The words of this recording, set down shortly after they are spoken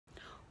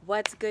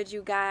What's good,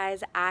 you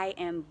guys? I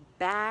am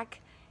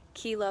back.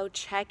 Kilo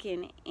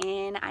checking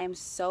in. I am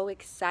so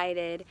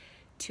excited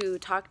to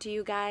talk to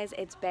you guys.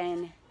 It's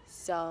been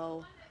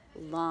so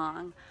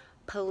long.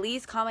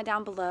 Please comment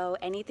down below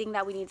anything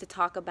that we need to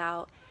talk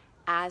about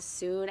as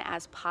soon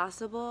as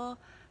possible,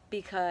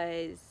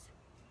 because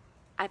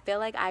I feel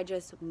like I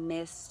just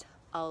missed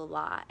a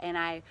lot, and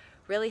I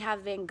really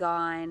have been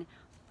gone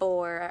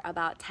for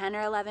about 10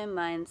 or 11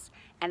 months,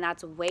 and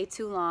that's way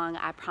too long.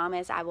 I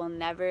promise I will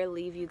never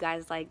leave you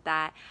guys like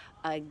that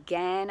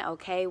again.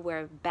 Okay,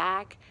 we're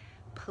back.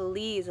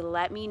 Please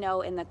let me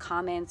know in the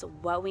comments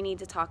what we need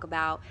to talk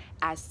about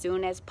as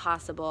soon as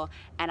possible,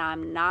 and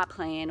I'm not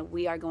playing.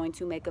 We are going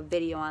to make a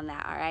video on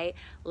that. All right,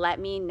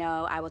 let me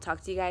know. I will talk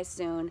to you guys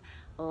soon.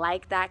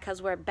 Like that,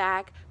 because we're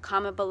back.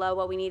 Comment below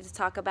what we need to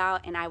talk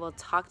about, and I will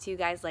talk to you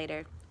guys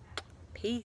later. Peace.